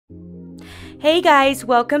Hey guys,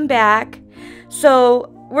 welcome back.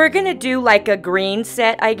 So we're gonna do like a green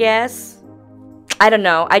set, I guess. I don't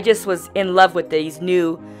know, I just was in love with these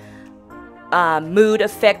new mood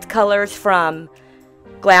effect colors from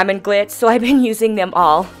Glam and Glitz, so I've been using them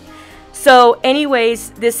all. So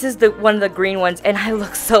anyways, this is one of the green ones, and I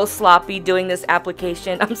look so sloppy doing this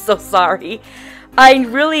application. I'm so sorry. I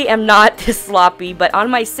really am not this sloppy, but on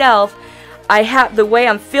myself, I have the way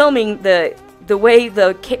I'm filming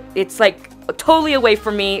it's like totally away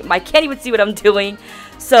from me. I can't even see what I'm doing.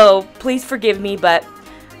 So please forgive me, but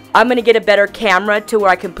I'm gonna get a better camera to where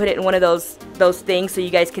I can put it in one of those things so you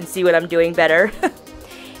guys can see what I'm doing better.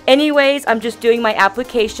 Anyways, I'm just doing my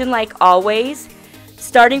application like always,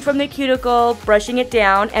 starting from the cuticle, brushing it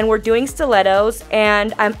down, and we're doing stilettos.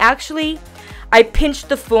 And I pinched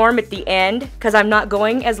the form at the end because I'm not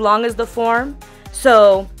going as long as the form.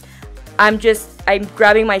 So I'm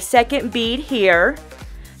grabbing my second bead here.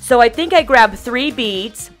 So I think I grab 3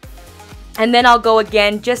 beads, and then I'll go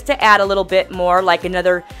again just to add a little bit more, like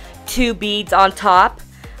another 2 beads on top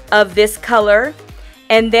of this color.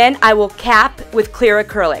 And then I will cap with clear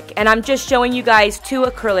acrylic. And I'm just showing you guys 2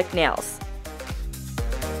 acrylic nails.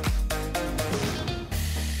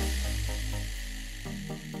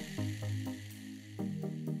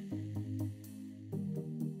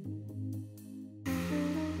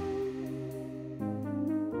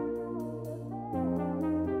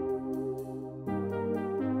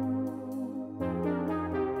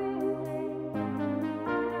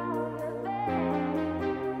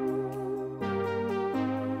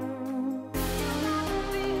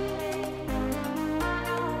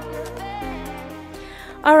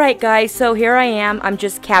 Alright guys, so here I am. I'm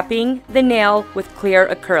just capping the nail with clear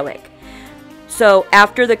acrylic. So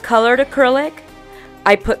after the colored acrylic,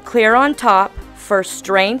 I put clear on top for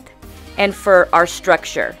strength and for our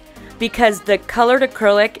structure, because the colored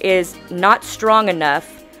acrylic is not strong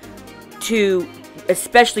enough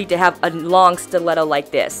especially to have a long stiletto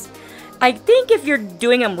like this. I think if you're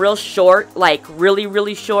doing them real short, like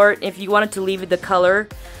really short, if you wanted to leave the color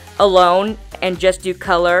alone and just do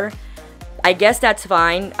color, I guess that's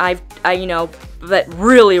fine. But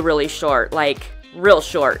really short, like real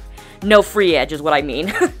short. No free edge is what I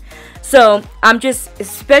mean. So I'm just,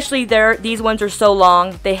 especially these ones are so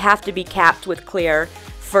long, they have to be capped with clear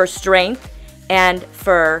for strength and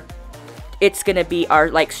for, it's gonna be our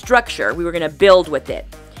like structure. We were gonna build with it.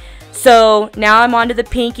 So now I'm onto the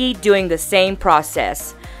pinky doing the same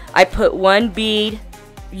process. I put 1 bead,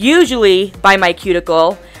 usually by my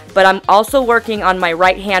cuticle, but I'm also working on my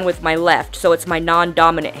right hand with my left, so it's my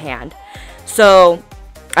non-dominant hand. So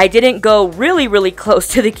I didn't go really close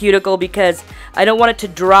to the cuticle because I don't want it to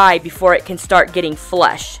dry before it can start getting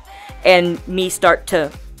flush and me start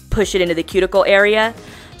to push it into the cuticle area.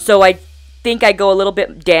 So I think I go a little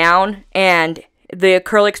bit down and the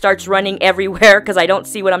acrylic starts running everywhere because I don't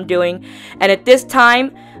see what I'm doing. And at this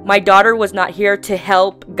time, my daughter was not here to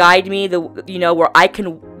help guide me where I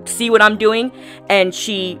can see what I'm doing, and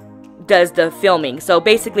she does the filming. So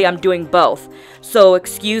basically I'm doing both. So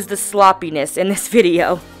excuse the sloppiness in this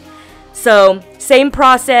video. So same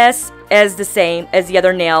process as the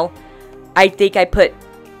other nail. I think I put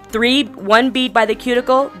 1 bead by the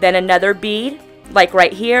cuticle, then another bead, like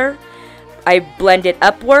right here. I blend it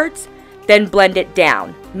upwards, then blend it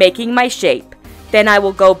down, making my shape. Then I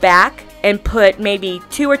will go back and put maybe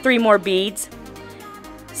 2 or 3 more beads.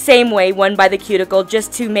 Same way, 1 by the cuticle,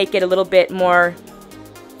 just to make it a little bit more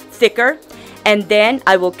thicker. And then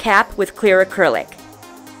I will cap with clear acrylic.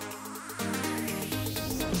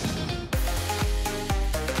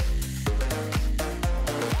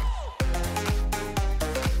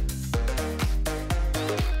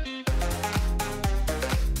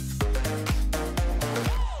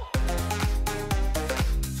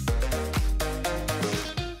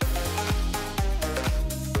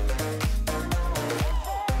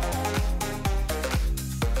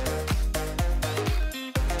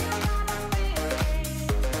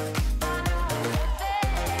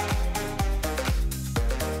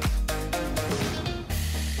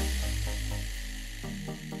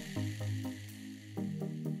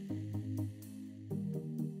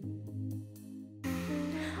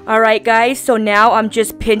 Alright guys, so now I'm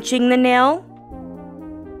just pinching the nail.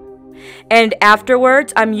 And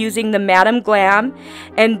afterwards, I'm using the Madam Glam.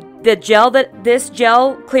 And the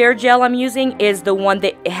gel clear gel I'm using is the one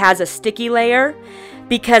that has a sticky layer,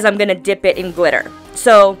 because I'm going to dip it in glitter.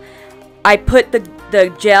 So I put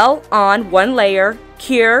the gel on 1 layer,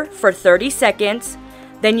 cure for 30 seconds.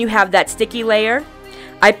 Then you have that sticky layer.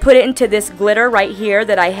 I put it into this glitter right here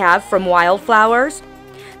that I have from Wildflowers.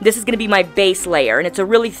 This is going to be my base layer, and it's a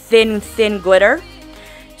really thin glitter.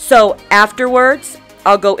 So afterwards,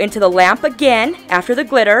 I'll go into the lamp again after the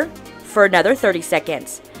glitter for another 30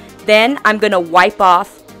 seconds. Then I'm going to wipe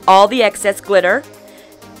off all the excess glitter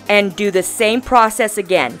and do the same process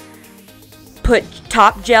again. Put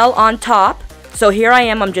top gel on top. So here I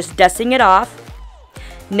am, I'm just dusting it off.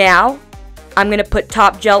 Now, I'm going to put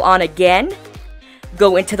top gel on again,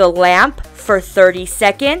 go into the lamp for 30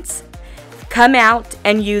 seconds, come out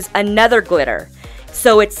and use another glitter.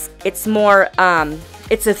 So it's more,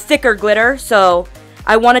 it's a thicker glitter, so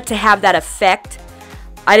I wanted to have that effect.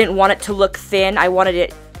 I didn't want it to look thin. I wanted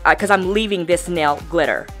it, because I'm leaving this nail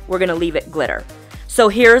glitter. We're going to leave it glitter. So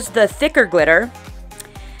here's the thicker glitter,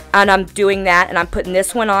 and I'm doing that, and I'm putting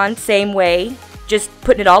this one on same way, just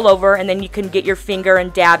putting it all over, and then you can get your finger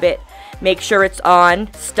and dab it. Make sure it's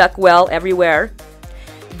on, stuck well everywhere.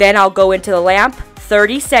 Then I'll go into the lamp,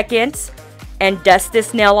 30 seconds, and dust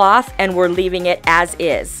this nail off, and we're leaving it as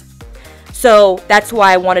is. So that's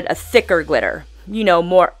why I wanted a thicker glitter, you know,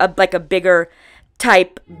 more like a bigger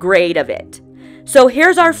type grade of it. So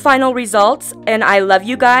here's our final results, and I love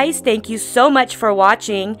you guys. Thank you so much for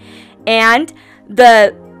watching. And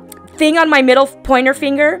the thing on my middle pointer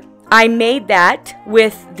finger, I made that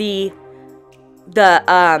with the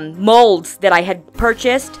molds that I had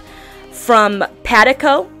purchased from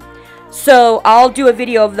Patico. So I'll do a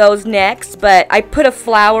video of those next, but I put a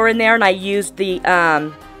flower in there, and I used the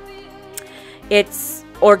it's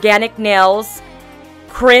Organic Nails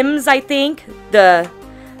Crims, I think, the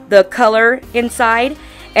color inside,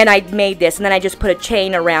 and I made this, and then I just put a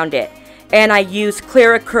chain around it, and I used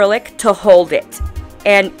clear acrylic to hold it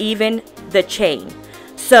and even the chain.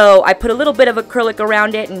 So I put a little bit of acrylic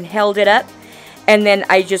around it and held it up, and then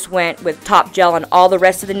I just went with top gel on all the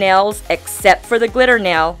rest of the nails except for the glitter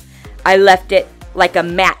nail. I left it like a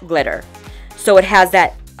matte glitter, so it has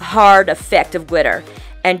that hard effect of glitter.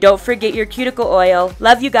 And don't forget your cuticle oil.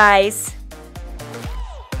 Love you guys.